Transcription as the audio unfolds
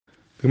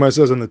The Gemara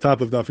says on the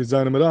top of Daf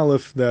Zayin Amud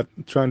Aleph that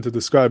trying to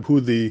describe who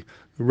the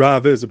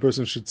Rav is, a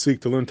person should seek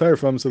to learn Torah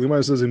from. So the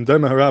Gemara says, "Im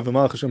Dema Harav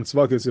V'Malach Hashem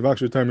Tzvakis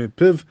Yivakshu Torah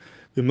Mipiv,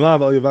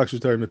 V'Mlav Al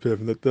Yivakshu Torah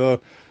Mipiv." That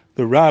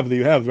the Rav that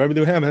you have, the Rabbi that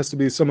you have, has to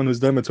be someone who's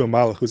Dema to a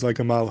Malach, who's like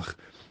a Malach.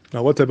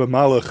 Now, what type of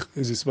Malach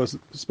is he supposed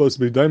to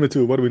be Dema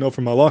to? What do we know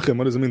from Malachim?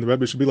 What does it mean the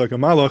Rabbi should be like a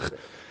Malach?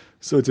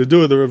 So to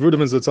do it, the Rav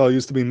Rudimans that's all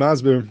used to be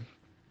Masbir,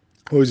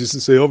 always used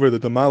to say over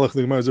that the Malach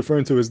the Gemara is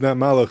referring to is that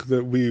Malach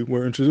that we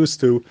were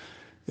introduced to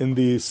in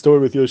the story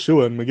with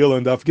Yeshua and Megillah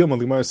and Daf Gimel.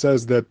 The Gemara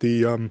says that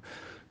the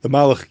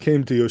Malach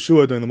came to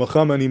Yeshua during the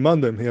Milchama and he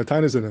manned him. He had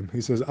tainas in him. He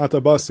says,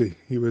 Atabasi.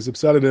 He was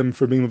upset at him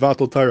for being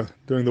Mevatel Torah.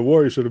 During the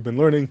war, he should have been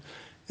learning,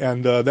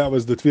 and that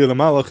was the Tviyah of the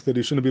Malach, that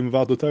he shouldn't be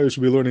Mevatel Torah, he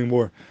should be learning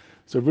more.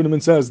 So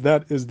Rudman says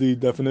that is the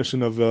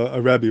definition of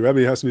a Rabbi.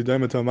 Rabbi has to be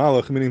Daima to a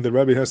Malach, meaning the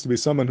Rabbi has to be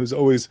someone who's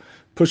always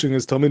pushing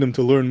his Talmidim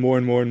to learn more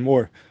and more and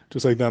more,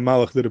 just like that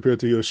Malach that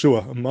appeared to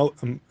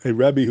Yeshua. A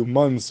Rabbi who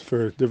muns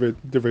for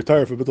Divrei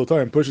Torah, for Bittul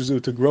Torah, and pushes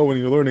you to grow when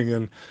you're learning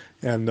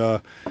and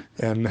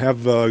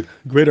have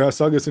greater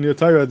hasagas in your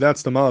Torah.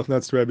 That's the Malach,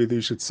 that's the Rabbi that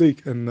you should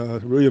seek. And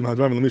Ruyam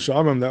Hadram L'misha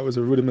Amram, that was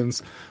a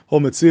Rudman's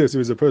whole Metzias. He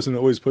was a person that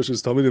always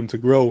pushes Talmidim to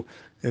grow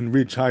and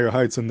reach higher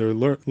heights in their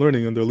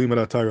learning and their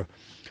Limud Torah.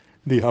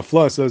 The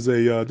Hafla says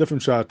a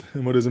different shot,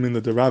 and what does it mean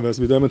that the Rav has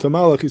to be Daima to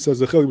Malach? He says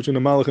the chiluk between a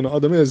Malach and an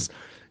Adam is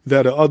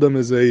that an Adam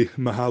is a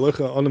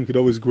Mahalach. An Adam could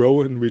always grow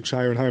and reach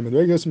higher and higher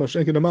madregas.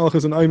 Mashenkin, a Malach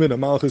is an Aymed. A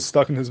Malach is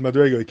stuck in his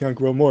madrega. He can't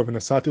grow more. When a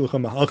Satilcha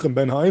Mahalchim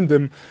ben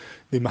Ha'imdim,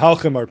 the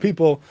Mahalchim are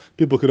people.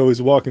 People could always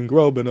walk and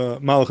grow, but a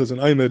Malach is an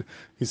Aymed.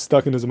 He's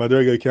stuck in his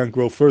madrega. He can't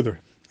grow further.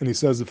 And he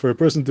says that for a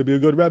person to be a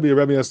good Rabbi, a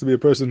Rabbi has to be a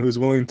person who's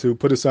willing to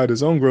put aside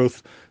his own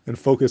growth and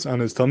focus on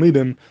his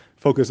Talmidim,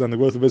 focus on the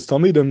growth of his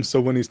Talmidim. So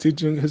when he's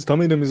teaching his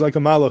Talmidim, he's like a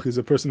Malach. He's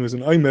a person who's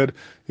an Aymed.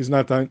 He's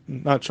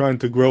not trying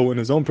to grow in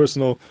his own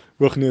personal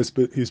ruchnius,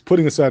 but he's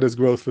putting aside his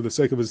growth for the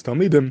sake of his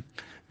Talmidim.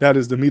 That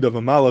is the meat of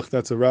a Malach.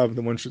 That's a Rav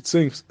that one should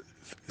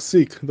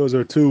seek. Those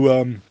are two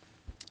in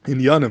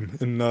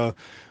Yanim, in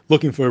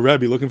looking for a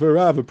Rabbi, looking for a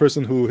Rav, a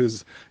person who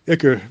his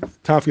Iker,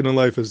 tafkid in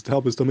life is to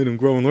help his Talmidim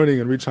grow in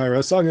learning and reach higher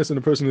hasagas, and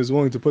a person who's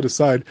willing to put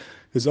aside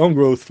his own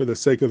growth for the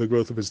sake of the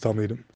growth of his Talmidim.